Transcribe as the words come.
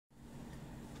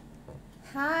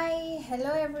Hi,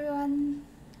 hello everyone.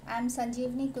 I'm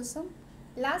Sanjeevani Kusum.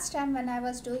 Last time when I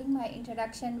was doing my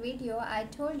introduction video, I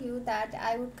told you that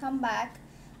I would come back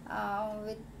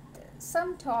with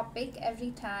some topic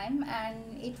every time,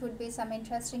 and it would be some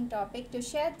interesting topic to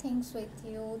share things with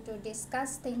you, to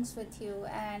discuss things with you.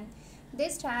 And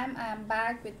this time I am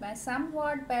back with my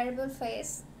somewhat bearable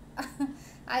face.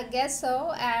 I guess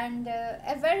so, and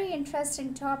a very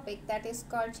interesting topic that is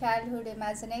called childhood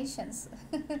imaginations.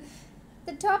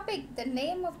 The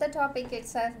name of the topic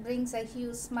itself brings a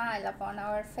huge smile upon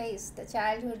our face. The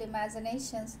childhood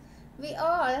imaginations. We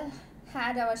all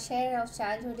had our share of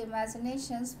childhood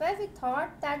imaginations where we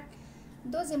thought that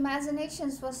those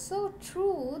imaginations were so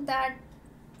true that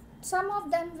some of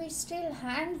them we still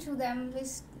hang to them.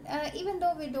 Even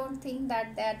though we don't think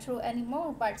that they are true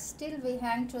anymore, but still we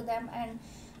hang to them, and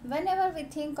whenever we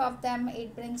think of them,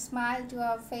 it brings smile to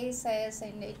our faces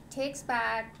and it takes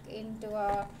back into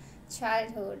our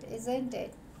childhood, isn't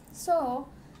it? So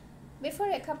before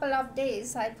a couple of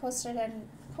days I posted on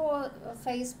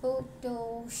Facebook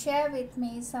to share with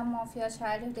me some of your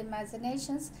childhood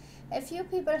imaginations. A few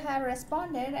people have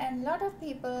responded, and a lot of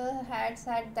people had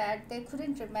said that they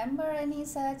couldn't remember any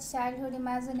such childhood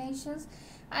imaginations.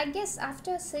 I guess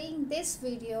after seeing this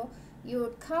video you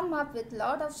would come up with a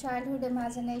lot of childhood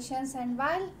imaginations, and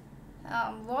while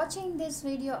watching this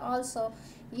video also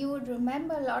you would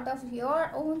remember a lot of your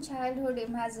own childhood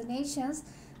imaginations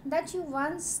that you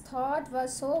once thought were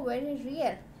so very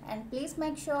real. And please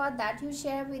make sure that you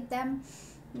share with them,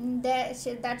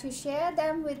 that you share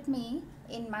them with me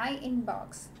in my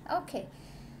inbox. Okay,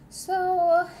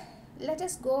 so let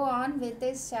us go on with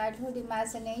this childhood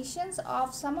imaginations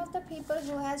of some of the people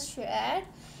who has shared,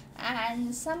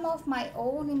 and some of my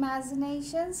own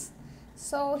imaginations.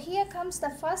 So here comes the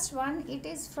first one. It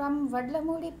is from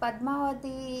Vadlamudi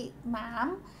Padmavati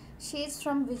ma'am. She is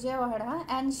from Vijayawada,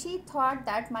 and she thought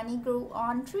that money grew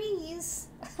on trees.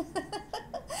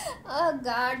 Oh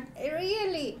God,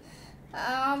 really?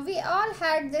 We all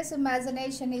had this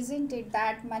imagination, isn't it,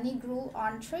 that money grew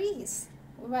on trees?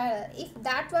 Well, if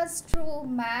that was true,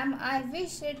 ma'am, I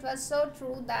wish it was so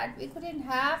true that we couldn't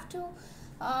have to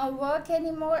work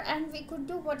anymore, and we could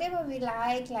do whatever we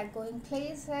like going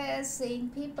places, seeing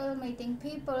people, meeting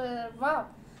people. Wow,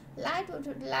 life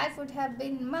would have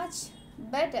been much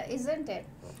better, isn't it,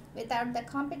 without the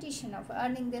competition of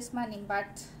earning this money.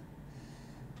 But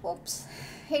oops,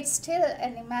 it's still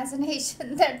an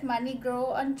imagination that money grow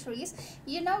on trees.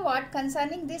 You know what,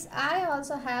 concerning this, I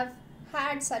also have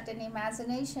had certain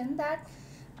imagination that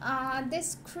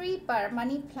this creeper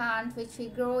money plant which we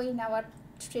grow in our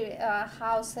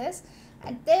houses,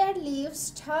 and their leaves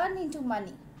turn into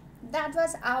money. That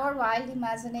was our wild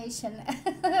imagination.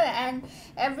 And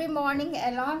every morning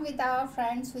along with our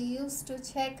friends we used to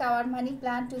check our money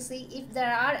plant to see if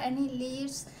there are any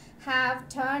leaves have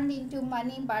turned into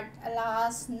money, but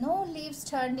alas, no leaves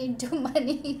turned into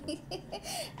money.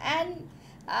 And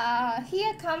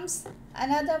here comes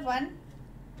another one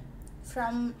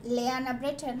from Leanna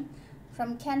Britton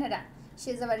from Canada.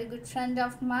 She's a very good friend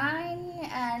of mine,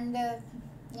 and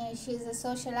she's a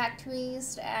social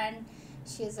activist, and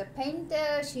she's a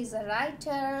painter, she's a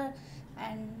writer,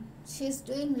 and she's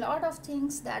doing a lot of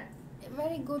things, that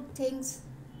very good things.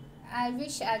 I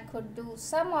wish I could do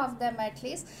some of them at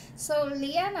least. So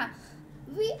Liana,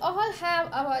 we all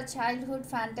have our childhood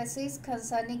fantasies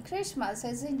concerning Christmas,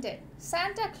 isn't it?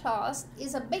 Santa Claus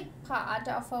is a big part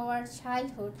of our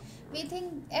childhood. We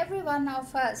think every one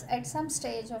of us at some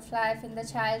stage of life in the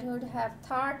childhood have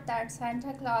thought that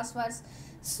Santa Claus was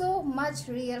so much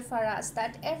real for us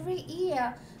that every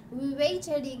year we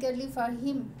waited eagerly for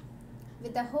him,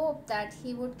 with the hope that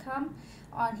he would come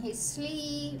on his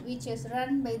sleigh, which is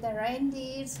run by the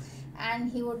reindeers,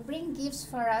 and he would bring gifts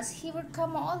for us. He would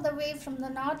come all the way from the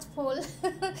North Pole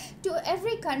to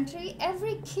every country,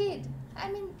 every kid. I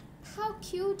mean, how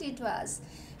cute it was.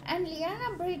 And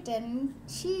Liana Britton,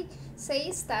 she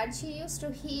says that she used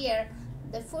to hear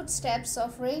the footsteps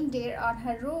of reindeer on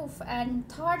her roof and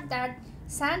thought that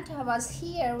Santa was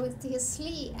here with his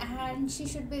sleigh, and she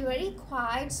should be very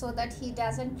quiet so that he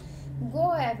doesn't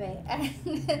go away.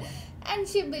 And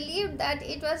she believed that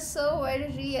it was so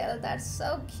very real. That's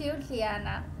so cute,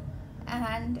 Liana.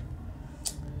 And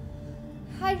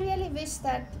I really wish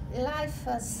that life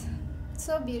was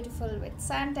so beautiful with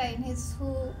Santa in his,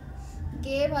 who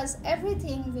gave us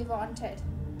everything we wanted.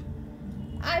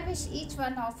 I wish each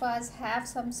one of us have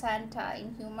some Santa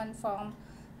in human form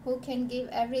who can give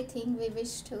everything we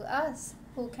wish to us,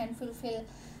 who can fulfill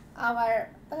our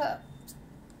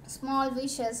small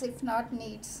wishes, if not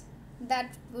needs.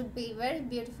 That would be very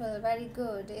beautiful, very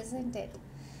good, isn't it?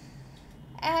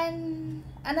 And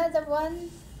another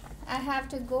one, I have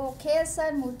to go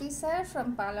KSR Murthy sir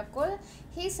from Palakul.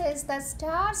 He says that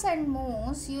stars and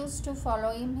moons used to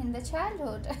follow him in the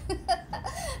childhood.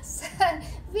 So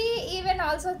we even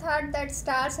also thought that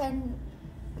stars and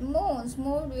moons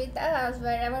moved with us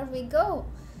wherever we go.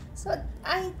 So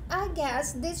I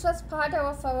guess this was part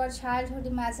of our childhood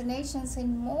imaginations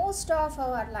in most of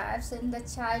our lives. In the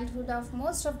childhood of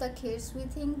most of the kids, we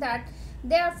think that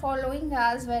they are following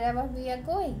us wherever we are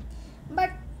going.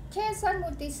 But Kesan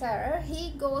Murthy sir,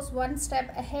 he goes one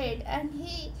step ahead, and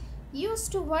he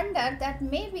used to wonder that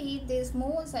maybe these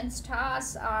moons and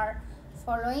stars are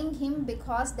following him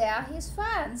because they are his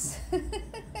fans.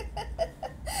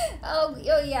 Oh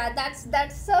yeah,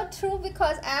 that's so true,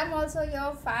 because I am also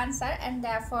your fan, sir, and they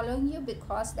are following you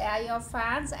because they are your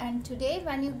fans. And today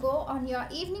when you go on your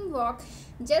evening walk,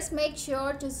 just make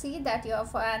sure to see that your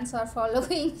fans are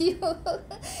following you.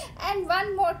 And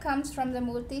one more comes from the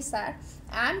Murthy sir.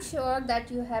 I'm sure that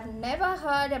you have never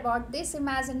heard about this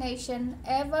imagination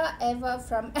ever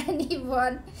from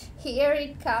anyone. Here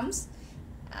it comes.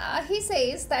 He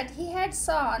says that he had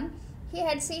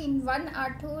seen one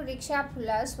or two rickshaw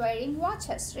pullers wearing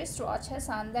watches, wrist watches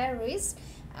on their wrist,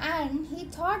 and he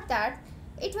thought that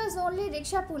it was only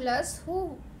rickshaw pullers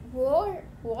who wore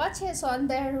watches on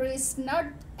their wrist, not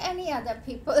any other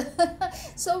people.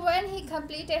 So when he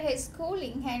completed his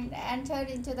schooling and entered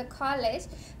into the college,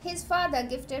 his father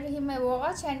gifted him a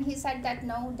watch, and he said that,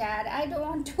 no dad, I don't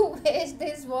want to wear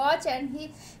this watch. And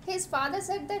his father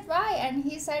said that, why? And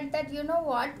he said that, you know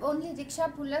what, only rickshaw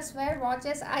pullers wear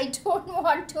watches, I don't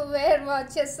want to wear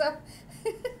watches. So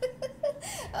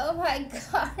oh my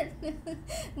god.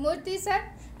 Murthy sir,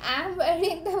 I am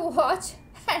wearing the watch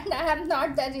and I am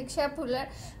not the rickshaw puller.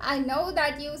 I know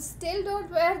that you still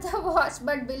don't wear the watch,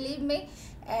 but believe me,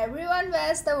 everyone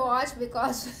wears the watch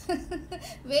because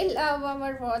we love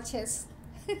our watches.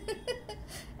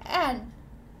 And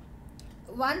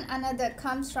one another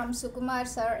comes from Sukumar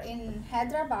sir in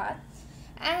Hyderabad,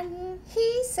 and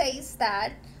he says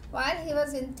that while he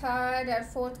was in third or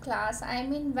fourth class, I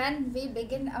mean when we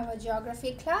begin our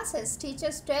geography classes,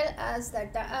 teachers tell us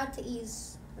that the earth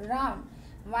is round,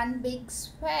 one big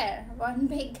sphere, one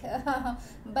big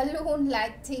balloon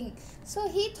like thing. So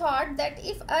he thought that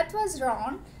if earth was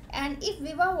round and if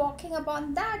we were walking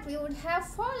upon that, we would have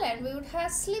fallen, we would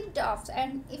have slipped off,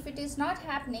 and if it is not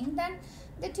happening, then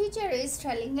the teacher is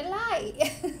telling a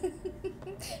lie.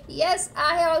 Yes,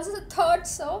 I also thought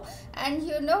so. And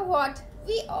you know what,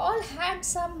 we all had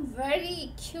some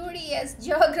very curious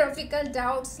geographical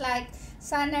doubts, like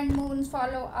sun and moon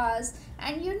follow us.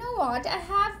 And you know what, I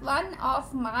have one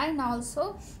of mine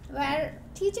also, where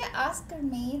teacher asked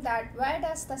me that where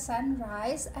does the sun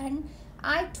rise, and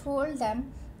I told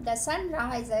them the sun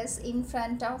rises in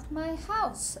front of my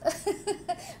house.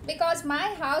 Because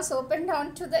my house opened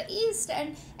on to the east,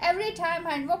 and every time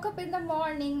I woke up in the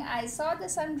morning, I saw the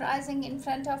sun rising in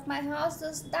front of my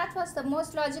house. That was the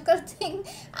most logical thing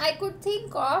I could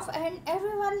think of, and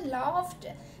everyone laughed,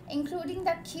 including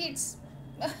the kids.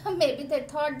 Maybe they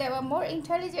thought they were more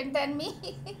intelligent than me.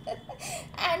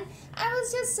 And I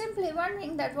was just simply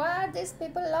wondering that why are these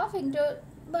people laughing to,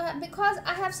 because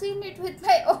I have seen it with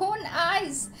my own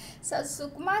eyes. So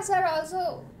Sukumar sir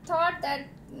also thought that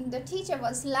the teacher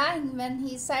was lying when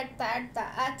he said that the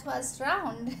earth was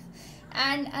round.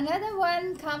 And another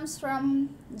one comes from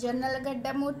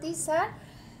Jannalagadda Murthy sir.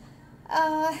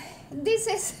 This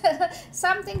is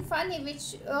something funny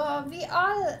which we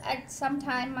all at some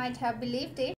time might have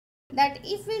believed it, that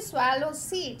if we swallow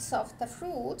seeds of the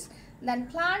fruits, then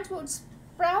plants would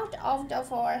sprout out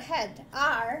of our head,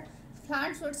 or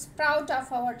plants would sprout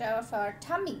off out of our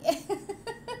tummy.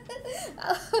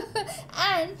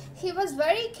 And he was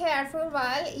very careful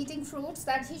while eating fruits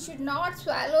that he should not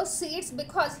swallow seeds,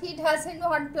 because he doesn't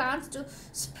want plants to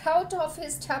sprout off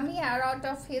his tummy or out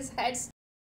of his head.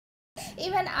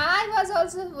 Even I was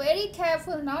also very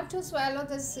careful not to swallow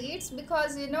the seeds,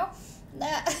 because you know,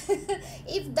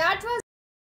 if that was,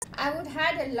 I would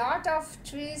had a lot of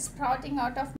trees sprouting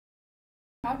out of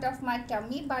my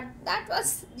tummy. But that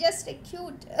was just a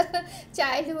cute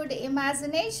childhood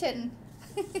imagination.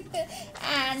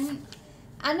 And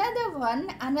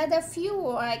another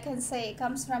few I can say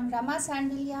comes from Rama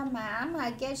Sandilya ma'am.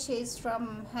 I guess she's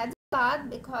from Hyderabad,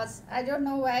 because I don't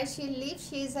know where she lives.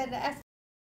 She's at F.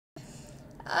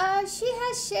 She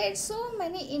has shared so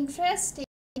many interesting,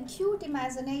 cute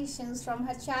imaginations from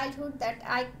her childhood that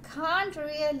I can't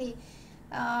really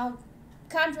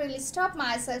stop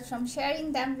myself from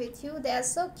sharing them with you. They are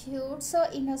so cute, so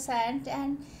innocent,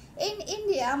 and In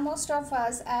India, most of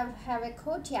us have a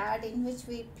courtyard in which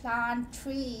we plant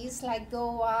trees like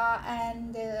guava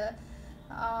and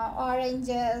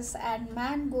oranges and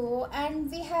mango, and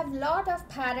we have lot of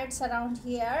parrots around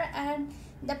here, and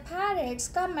the parrots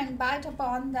come and bite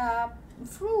upon the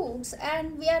fruits,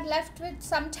 and we are left with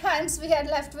sometimes we are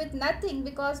left with nothing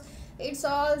because it's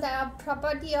all the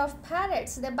property of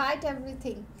parrots. They bite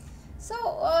everything. So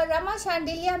Rama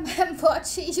Shandilia ma'am, what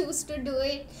she used to do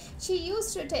it, she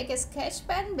used to take a sketch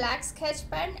pen, black sketch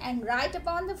pen, and write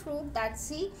upon the fruit that,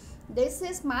 see, this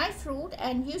is my fruit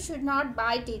and you should not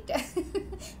bite it.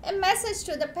 A message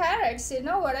to the parrots, you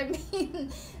know what I mean.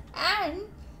 And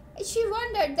she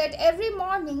wondered that every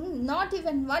morning not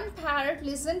even one parrot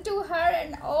listened to her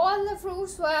and all the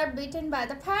fruits were bitten by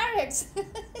the parrots.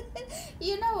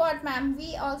 You know what, ma'am,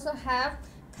 we also have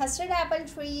custard apple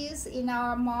trees in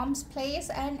our mom's place,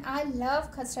 and I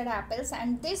love custard apples,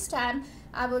 and this time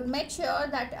I would make sure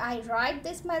that I write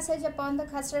this message upon the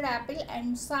custard apple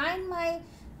and sign my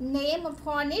name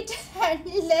upon it. And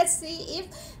let's see if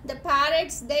the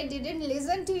parrots, they didn't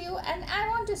listen to you, and I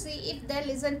want to see if they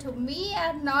listen to me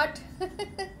or not.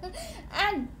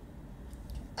 And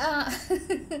uh,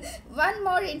 one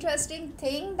more interesting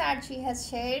thing that she has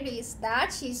shared is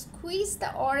that she squeezed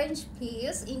the orange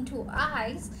peels into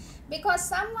eyes because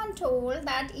someone told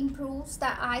that improves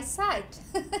the eyesight.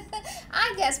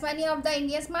 I guess many of the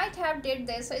Indians might have did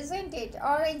this, isn't it?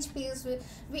 Orange peels,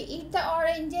 we eat the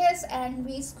oranges and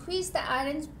we squeeze the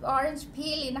orange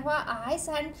peel in our eyes,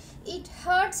 and it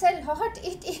hurts a lot,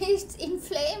 it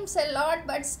inflames a lot,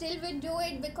 but still we do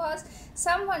it because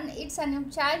someone, it's a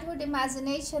childhood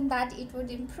imagination that it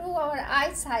would improve our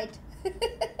eyesight.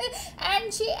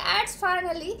 And she adds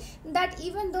finally that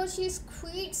even though she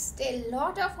squeezed a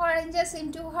lot of oranges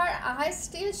into her eyes,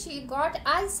 still she got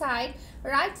eyesight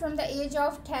right from the age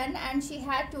of 10, and she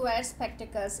had to wear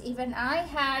spectacles. Even I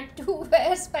had to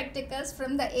wear spectacles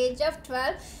from the age of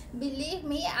 12. Believe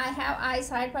me, I have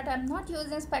eyesight, but I'm not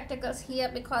using spectacles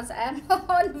here because I'm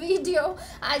on video.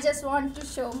 I just want to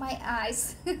show my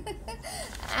eyes.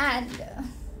 And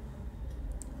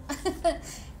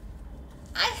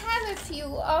I have a few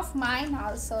of mine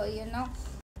also, you know,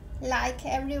 like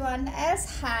everyone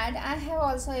else had. I have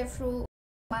also a few of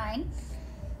mine.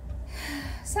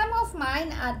 Some of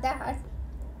mine are that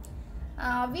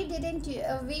we didn't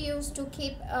we used to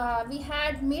keep we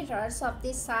had mirrors of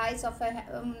this size of a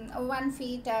 1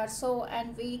 feet or so,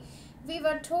 and we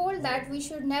were told that we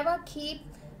should never keep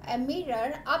a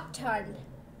mirror upturned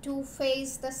to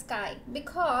face the sky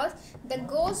because the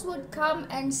ghost would come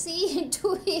and see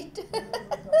into it.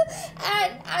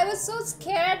 And I was so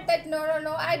scared that no,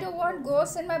 I don't want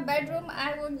ghosts in my bedroom.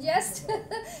 I would just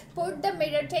put the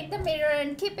mirror, take the mirror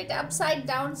and keep it upside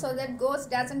down so that ghost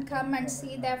doesn't come and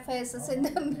see their faces in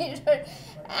the mirror.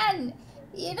 And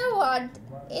you know what,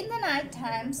 in the night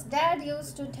times dad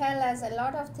used to tell us a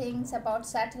lot of things about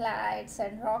satellites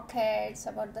and rockets,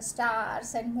 about the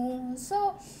stars and moons.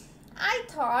 So I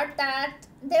thought that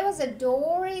there was a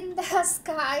door in the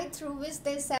sky through which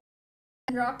they said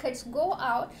rockets go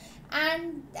out,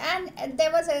 and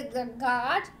there was a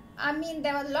guard. I mean,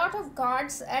 there were a lot of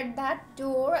guards at that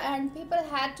door, and people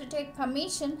had to take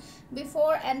permission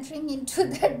before entering into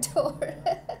the door.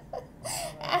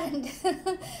 And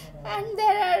and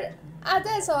there are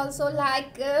others also,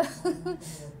 like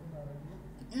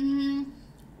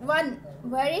one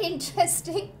very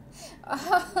interesting.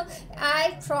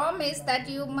 I promise that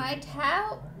you might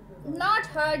have not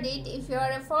heard it if you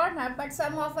are a foreigner, but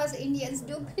some of us Indians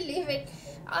do believe it.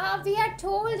 We are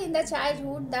told in the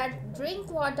childhood that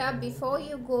drink water before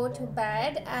you go to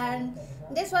bed, and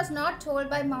this was not told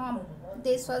by mom,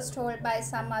 this was told by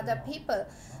some other people.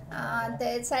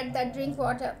 They said that drink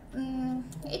water,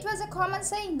 it was a common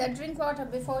saying that drink water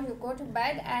before you go to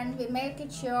bed, and we make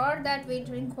it sure that we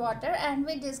drink water, and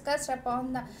we discussed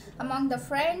among the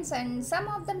friends, and some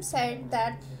of them said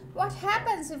that what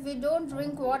happens if we don't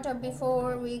drink water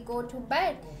before we go to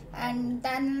bed. And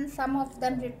then some of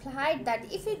them replied that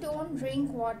if we don't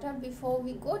drink water before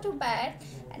we go to bed,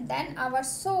 then our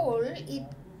soul,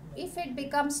 if it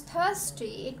becomes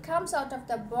thirsty, it comes out of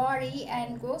the body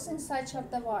and goes in search of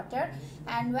the water,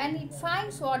 and when it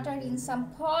finds water in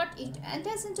some pot, it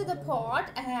enters into the pot,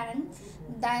 and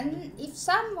then if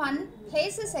someone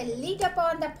places a lid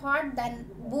upon the pot, then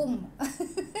boom.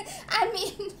 I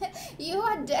mean, you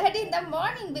are dead in the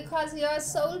morning because your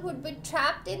soul would be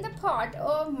trapped in the pot.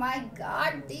 Oh my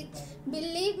god,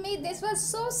 believe me, this was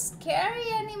so scary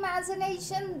an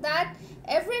imagination that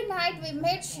every night we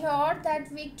made sure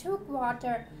that we took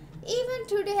water. Even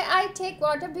today I take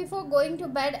water before going to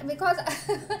bed because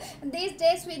these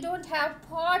days we don't have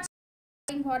pots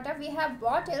water, we have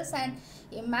bottles, and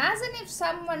imagine if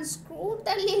someone screwed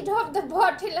the lid of the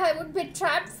bottle, I would be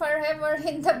trapped forever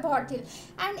in the bottle.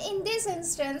 And in this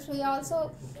instance, we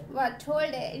also were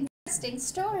told an interesting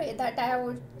story that I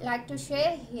would like to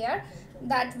share here,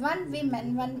 that one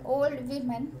old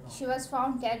woman, she was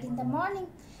found dead in the morning,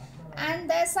 and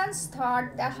their sons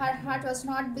thought that her heart was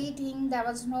not beating, there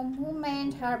was no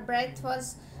movement, her breath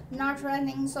was not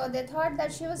running, so they thought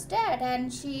that she was dead,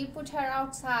 and she put her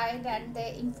outside, and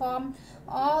they informed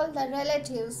all the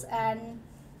relatives. And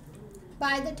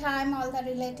by the time all the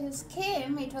relatives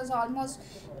came, it was almost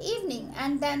evening,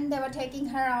 and then they were taking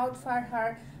her out for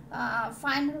her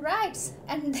final rites.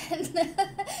 And then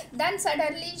then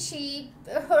suddenly she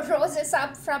roses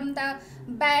up from the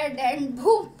bed, and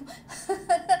boom,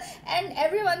 and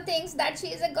everyone thinks that she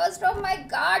is a ghost. Oh my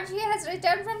god, she has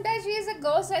returned from death, she is a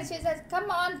ghost. And she says, come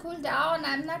on, cool down,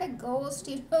 I'm not a ghost,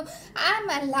 I'm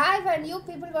alive, and you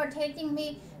people were taking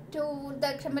me to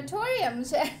the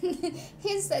crematoriums.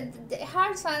 And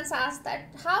her sons asked that,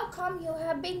 how come you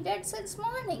have been dead since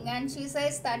morning? And she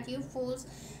says that, you fools,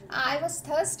 I was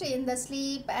thirsty in the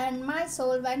sleep, and my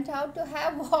soul went out to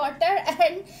have water,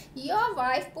 and your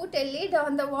wife put a lid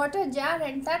on the water jar,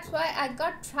 and that's why I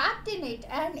got trapped in it.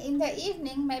 And in the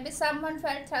evening, maybe someone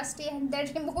felt thirsty, and they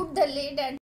removed the lid,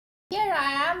 and here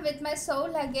I am with my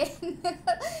soul again.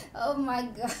 Oh my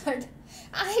god.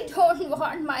 I don't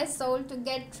want my soul to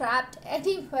get trapped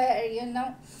anywhere,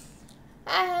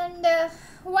 And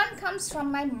one comes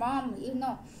from my mom,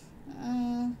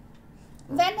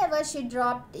 whenever she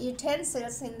dropped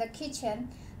utensils in the kitchen,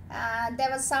 there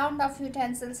was sound of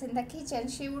utensils in the kitchen,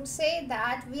 she would say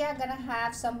that we are gonna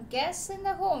have some guests in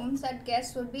the homes, that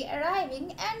guests would be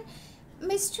arriving. And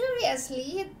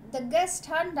mysteriously, the guests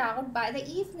turned out by the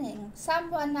evening.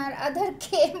 Someone or other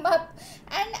came up,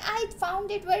 and I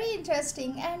found it very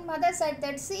interesting. And mother said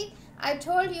that, see, I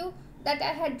told you that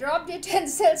I had dropped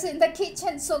utensils in the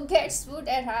kitchen, so guests would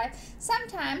arrive.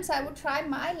 Sometimes I would try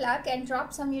my luck and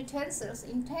drop some utensils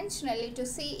intentionally to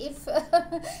see if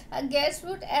a guest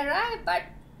would arrive, but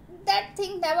that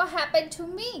thing never happened to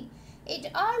me.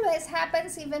 It always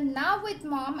happens even now with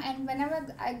mom, and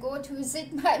whenever I go to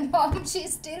visit my mom, she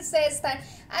still says that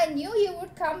I knew you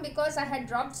would come because I had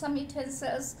dropped some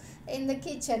utensils in the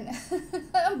kitchen.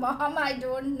 Mom, I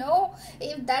don't know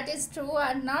if that is true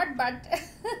or not, but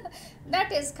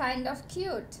that is kind of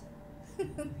cute.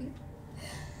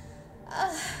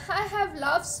 I have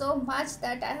laughed so much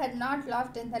that I had not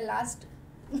laughed in the last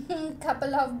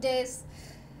couple of days.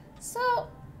 So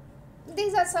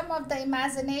these are some of the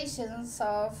imaginations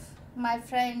of my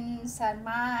friends and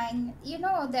mine.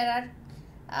 There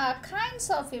are kinds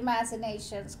of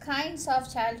imaginations, kinds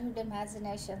of childhood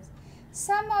imaginations.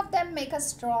 Some of them make us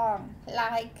strong.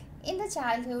 Like in the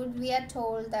childhood, we are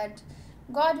told that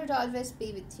God would always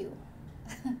be with you.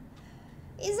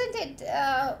 Isn't it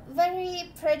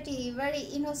very pretty, very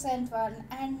innocent one?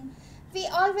 And we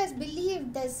always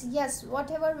believed this, yes,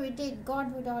 whatever we did,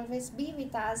 God would always be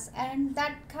with us. And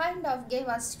that kind of gave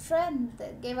us strength,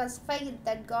 gave us faith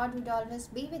that God would always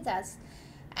be with us.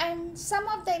 And some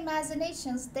of the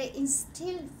imaginations, they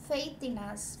instill faith in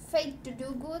us, faith to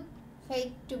do good,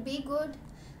 faith to be good.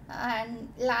 And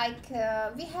like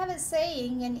we have a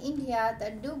saying in India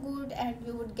that do good and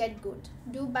you would get good,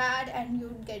 do bad and you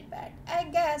would get bad. I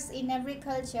guess in every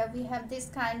culture we have this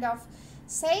kind of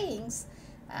sayings.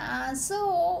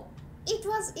 So it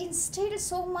was instilled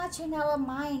so much in our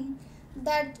mind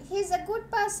that he's a good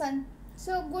person,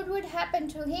 so good would happen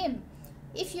to him.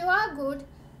 If you are good,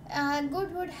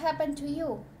 good would happen to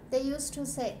you, they used to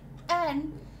say.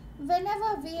 And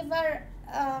whenever we were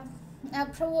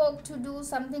provoked to do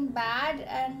something bad,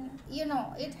 and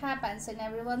it happens in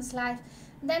everyone's life,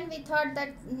 then we thought that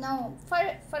no, for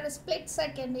a split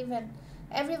second even,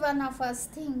 every one of us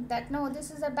think that no,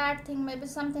 this is a bad thing, maybe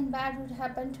something bad would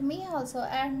happen to me also.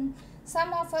 And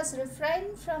some of us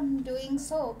refrain from doing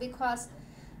so because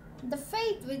the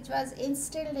faith which was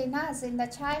instilled in us in the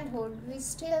childhood, we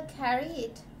still carry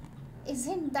it.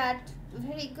 Isn't that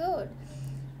very good?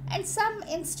 And some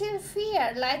instill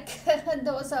fear, like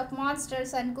those of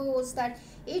monsters and ghosts, that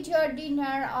eat your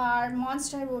dinner or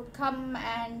monster would come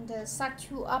and suck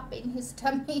you up in his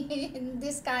tummy. And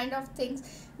this kind of things,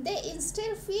 they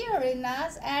instill fear in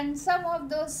us, and some of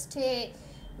those stay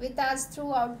with us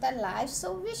throughout the life.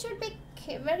 So we should be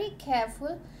very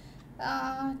careful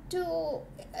while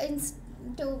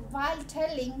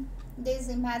telling these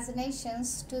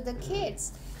imaginations to the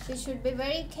kids. We should be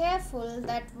very careful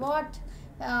that what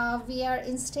we are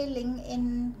instilling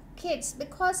in kids,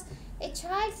 because a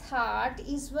child's heart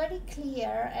is very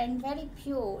clear and very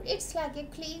pure. It's like a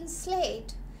clean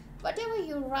slate, whatever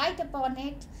you write upon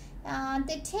it,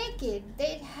 they take it.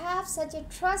 They have such a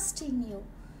trust in you.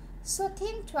 So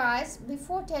think twice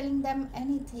before telling them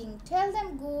anything. Tell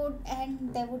them good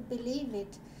and they would believe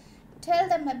it. Tell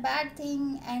them a bad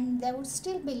thing and they would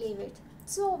still believe it.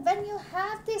 So when you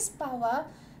have this power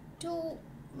to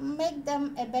make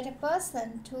them a better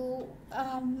person, to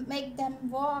make them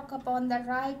walk upon the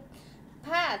right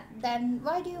path, then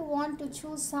why do you want to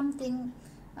choose something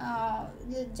uh,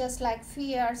 just like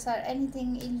fears or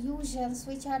anything, illusions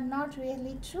which are not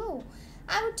really true?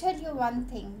 I would tell you one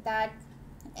thing, that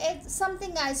it's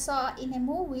something I saw in a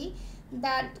movie,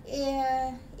 that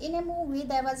in a movie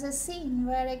there was a scene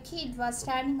where a kid was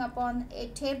standing upon a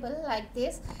table like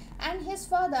this, and his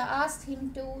father asked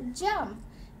him to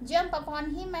jump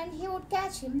upon him and he would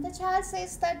catch him. The child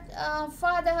says that,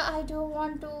 father, I don't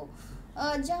want to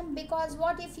jump, because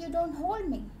what if you don't hold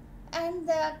me? And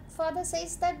the father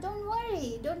says that, don't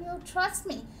worry, don't you trust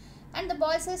me? And the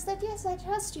boy says that, yes, I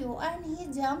trust you, and he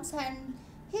jumps, and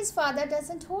his father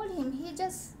doesn't hold him, he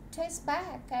just takes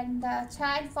back, and the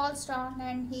child falls down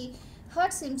and he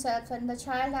hurts himself. And the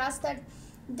child asks that,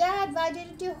 dad, why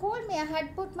didn't you hold me? I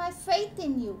had put my faith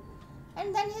in you.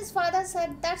 And then his father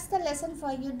said, that's the lesson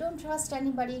for you, don't trust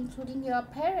anybody, including your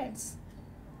parents.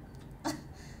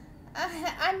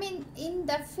 I mean, in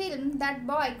the film, that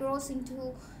boy grows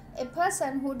into a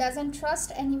person who doesn't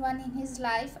trust anyone in his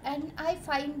life, and I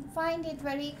find it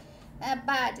very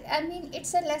bad. I mean,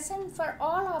 it's a lesson for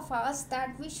all of us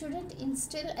that we shouldn't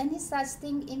instill any such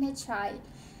thing in a child.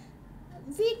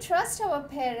 We trust our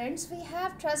parents, we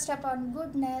have trust upon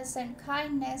goodness and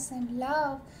kindness and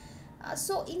love.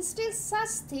 So instill such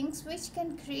things which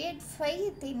can create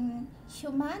faith in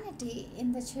humanity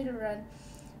in the children.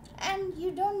 And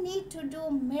you don't need to do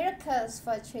miracles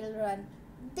for children.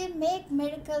 They make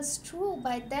miracles true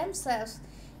by themselves.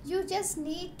 You just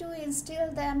need to instill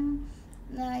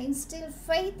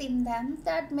faith in them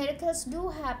that miracles do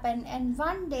happen, and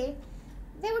one day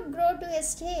they would grow to a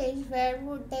stage where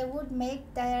they would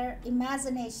make their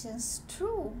imaginations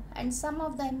true, and some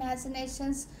of the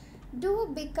imaginations do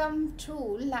become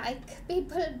true. Like,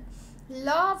 people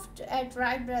laughed at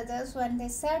Wright brothers when they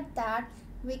said that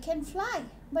we can fly,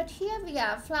 but here we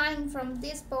are flying from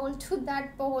this pole to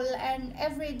that pole, and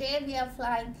every day we are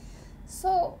flying.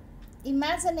 So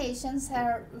imaginations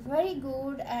are very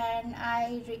good, and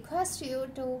I request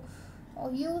you to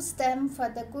use them for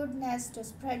the goodness, to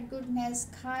spread goodness,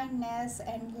 kindness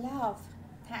and love.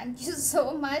 Thank you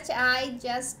so much. I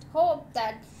just hope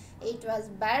that it was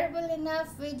bearable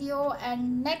enough video,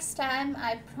 and next time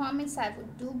I promise I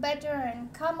would do better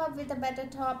and come up with a better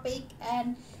topic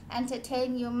and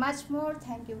entertain you much more.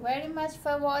 Thank you very much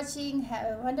for watching.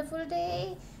 Have a wonderful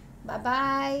day. Bye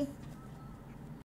bye.